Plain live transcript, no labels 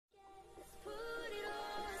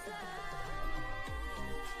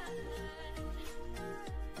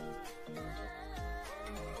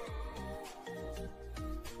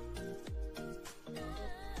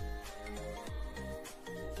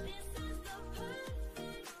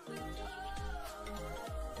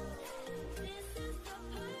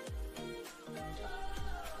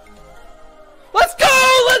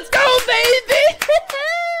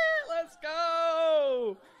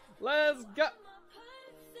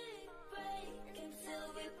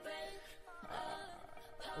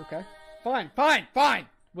Okay. Fine, fine, fine!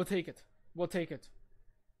 We'll take it. We'll take it.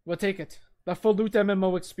 We'll take it. The full loot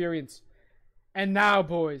MMO experience. And now,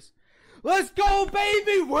 boys, let's go,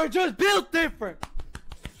 baby! We're just built different!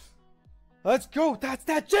 Let's go! That's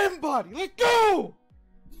that gym body! Let's go!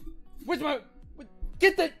 Where's my...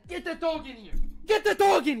 Get the dog in here! Get the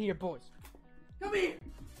dog in here, boys! Come here!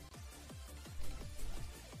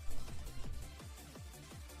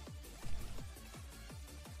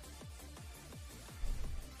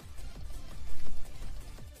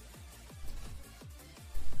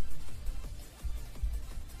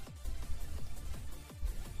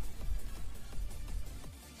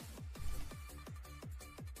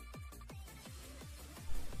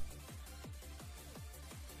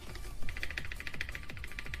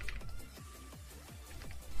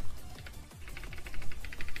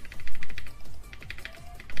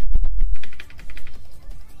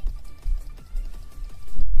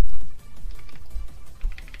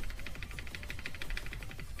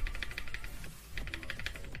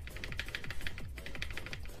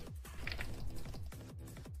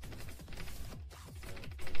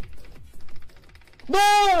 No!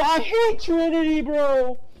 I hate Trinity,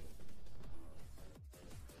 bro!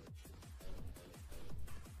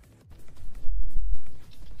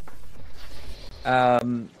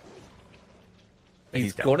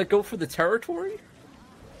 He's gonna go for the territory?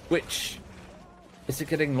 Which... Is it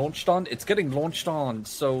getting launched on? It's getting launched on,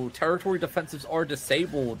 so territory defensives are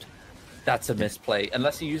disabled. That's a misplay.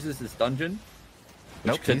 Unless he uses his dungeon.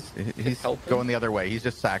 Nope, he's going the other way. He's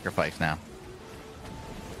just sacrificed now.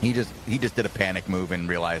 He just did a panic move and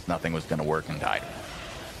realized nothing was going to work and died.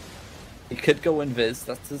 He could go invis.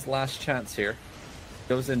 That's his last chance here.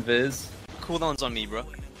 Goes invis. Cooldown's on me, bro.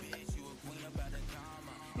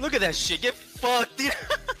 Look at that shit. Get fucked, dude.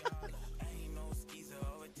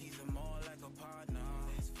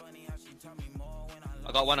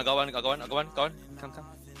 I got one. Come.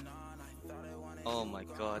 Oh my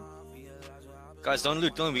god. Guys, don't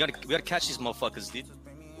loot, We gotta catch these motherfuckers, dude.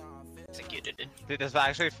 Executed it. Dude, this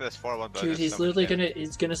actually for this 4-1 bonus. Dude, he's literally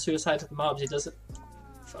gonna suicide to the mobs. He doesn't.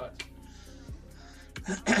 Fuck.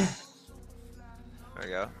 There we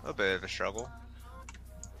go. A bit of a struggle.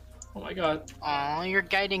 Oh my god. Oh, you're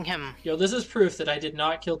guiding him. Yo, this is proof that I did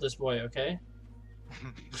not kill this boy. Okay.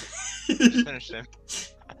 Just finished him.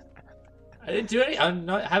 I didn't do any.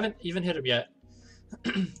 Haven't even hit him yet.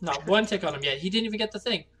 Not one tick on him yet. He didn't even get the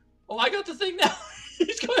thing. Oh, I got the thing now.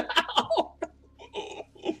 He's going out.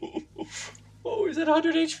 Oh, he's at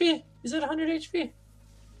 100 HP. He's at 100 HP.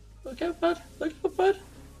 Look out, bud. Look out, bud.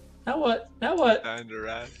 Now what? Now what?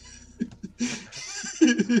 Around.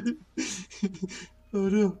 Oh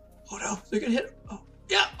no. Oh no. They're gonna hit him. Oh.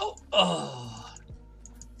 Yeah. Oh. Oh.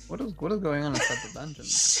 What is going on inside the dungeon?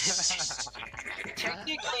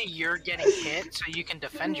 Technically, you're getting hit, so you can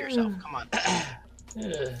defend yourself. Come on.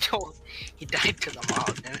 Oh, he died to the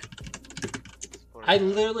mob, damn it. I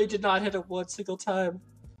literally did not hit him one single time.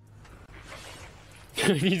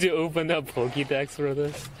 I need to open up Pokédex for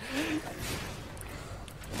this.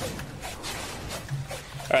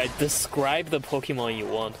 Alright, describe the Pokemon you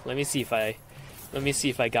want. Let me see if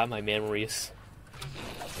I got my memories.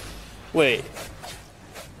 Wait.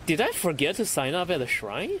 Did I forget to sign up at the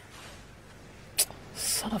shrine?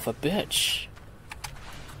 Son of a bitch.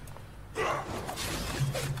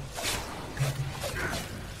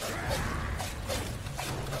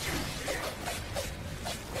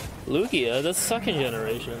 Lugia, that's second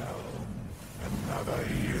generation. Another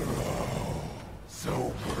hero.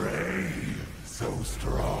 So brave, so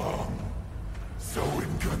strong, so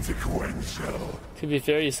inconsequential. To be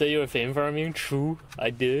fair, you said you were fame farming? True, I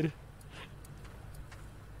did.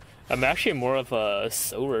 I'm actually more of a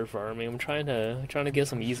silver farming. I'm trying to get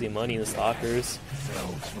some easy money in stalkers.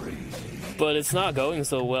 But it's not going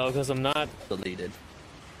so well because I'm not deleted.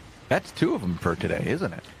 That's 2 of them per today,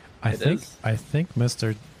 isn't it? I think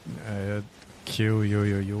Mr.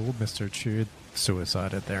 Quuuu, Mr. Chu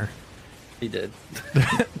suicided there. He did.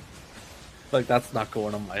 Like that's not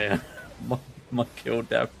going on my kill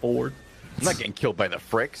death board. I'm not getting killed by the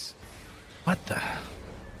fricks. What the?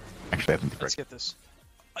 Actually, I haven't. Let's get this.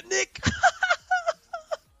 Nick!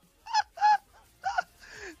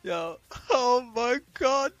 Yo, oh my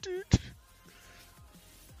god, dude.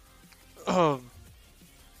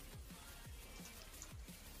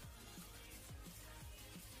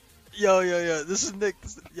 Yo, this is Nick.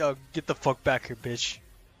 Yo, get the fuck back here, bitch.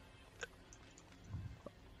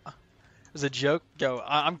 It was a joke? Yo,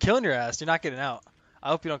 I'm killing your ass. You're not getting out. I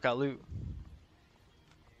hope you don't got loot.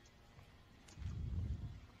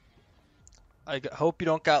 I hope you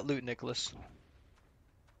don't got loot, Nicholas.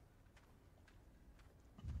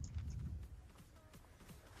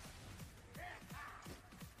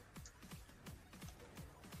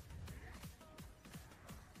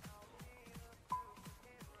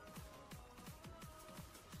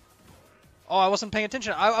 Oh, I wasn't paying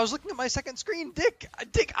attention. I was looking at my second screen, Dick.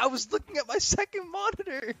 Dick, I was looking at my second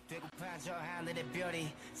monitor.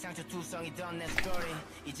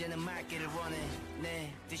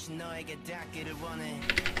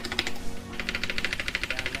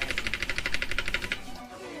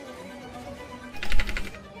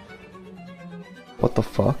 What the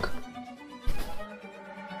fuck?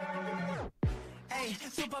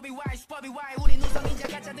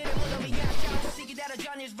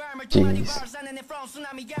 Jeez.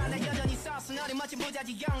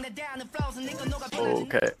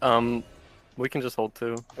 Okay, we can just hold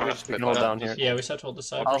two. We can hold down here. Yeah, we said hold the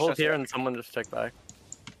side. I'll hold here and someone just check back.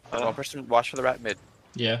 One person watch for the rat mid.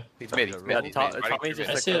 Yeah. He's mid, he's mid, he's mid. Tommy just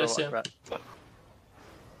I see it, I see it.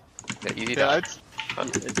 Yeah, easy dodge.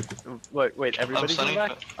 Wait, everybody's coming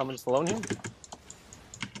back? I'm just alone here?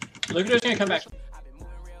 Look at who's gonna come back.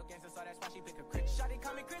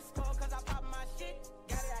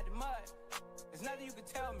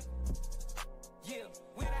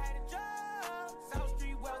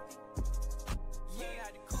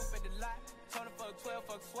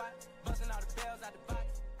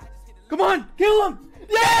 Come on, kill him!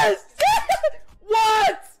 Yes!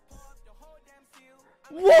 What?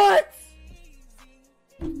 What?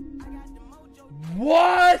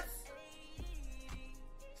 What?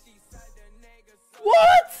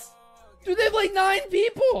 What? Dude, they have like 9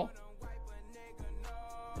 people.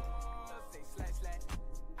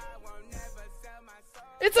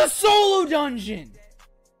 It's a solo dungeon.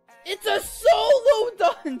 It's a solo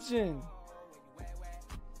dungeon.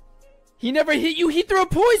 He never hit you. He threw a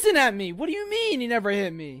poison at me. What do you mean he never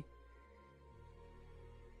hit me?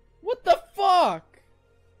 What the fuck?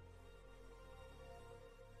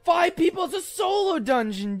 5 people. It's a solo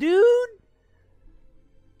dungeon, dude.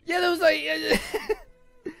 Yeah, that was like...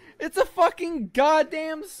 It's a fucking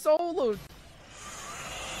goddamn solo.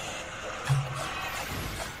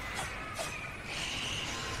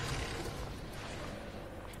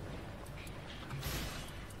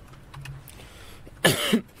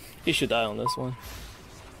 He should die on this one.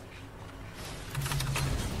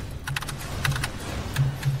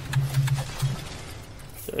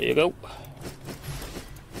 There you go.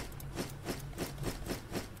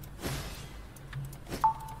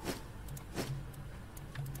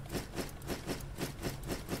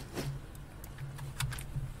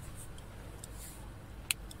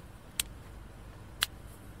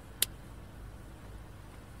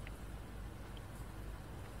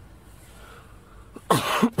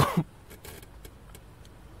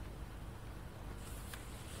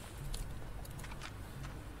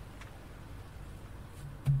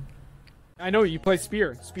 I know you play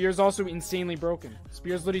Spear. Spear's also insanely broken.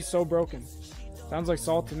 Spear's literally so broken. Sounds like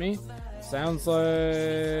Salt to me. Sounds like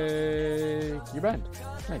you're banned.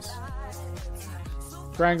 Nice.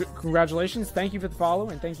 Congratulations. Thank you for the follow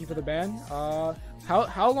and thank you for the ban.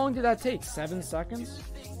 How long did that take? 7 seconds?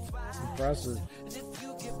 Impressive.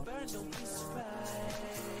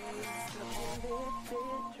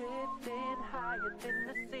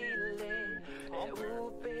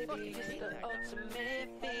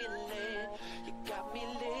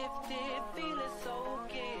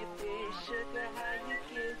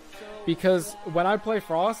 Because when I play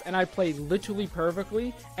Frost and I play literally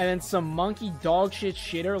perfectly, and then some monkey dog shit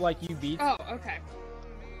shitter like you beat. Oh, okay.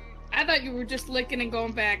 I thought you were just licking and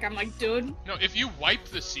going back. I'm like, dude. No, if you wipe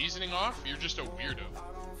the seasoning off, you're just a weirdo.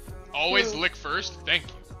 Always lick first. Thank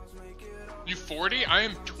you. You 40? I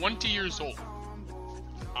am 20 years old.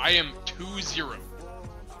 I am 20.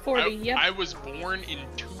 40, yep. I was born in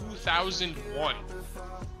 2001.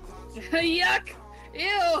 Yuck!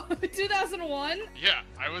 Ew! 2001? Yeah,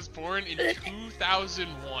 I was born in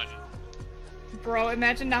 2001. Bro,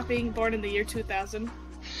 imagine not being born in the year 2000.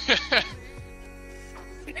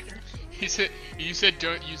 You said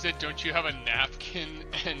don't you have a napkin?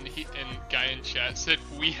 And guy in chat said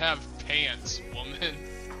we have pants, woman.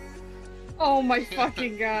 Oh my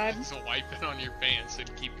fucking god. So wipe it on your pants and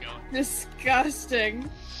keep going. Disgusting.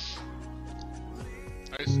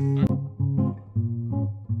 Okay.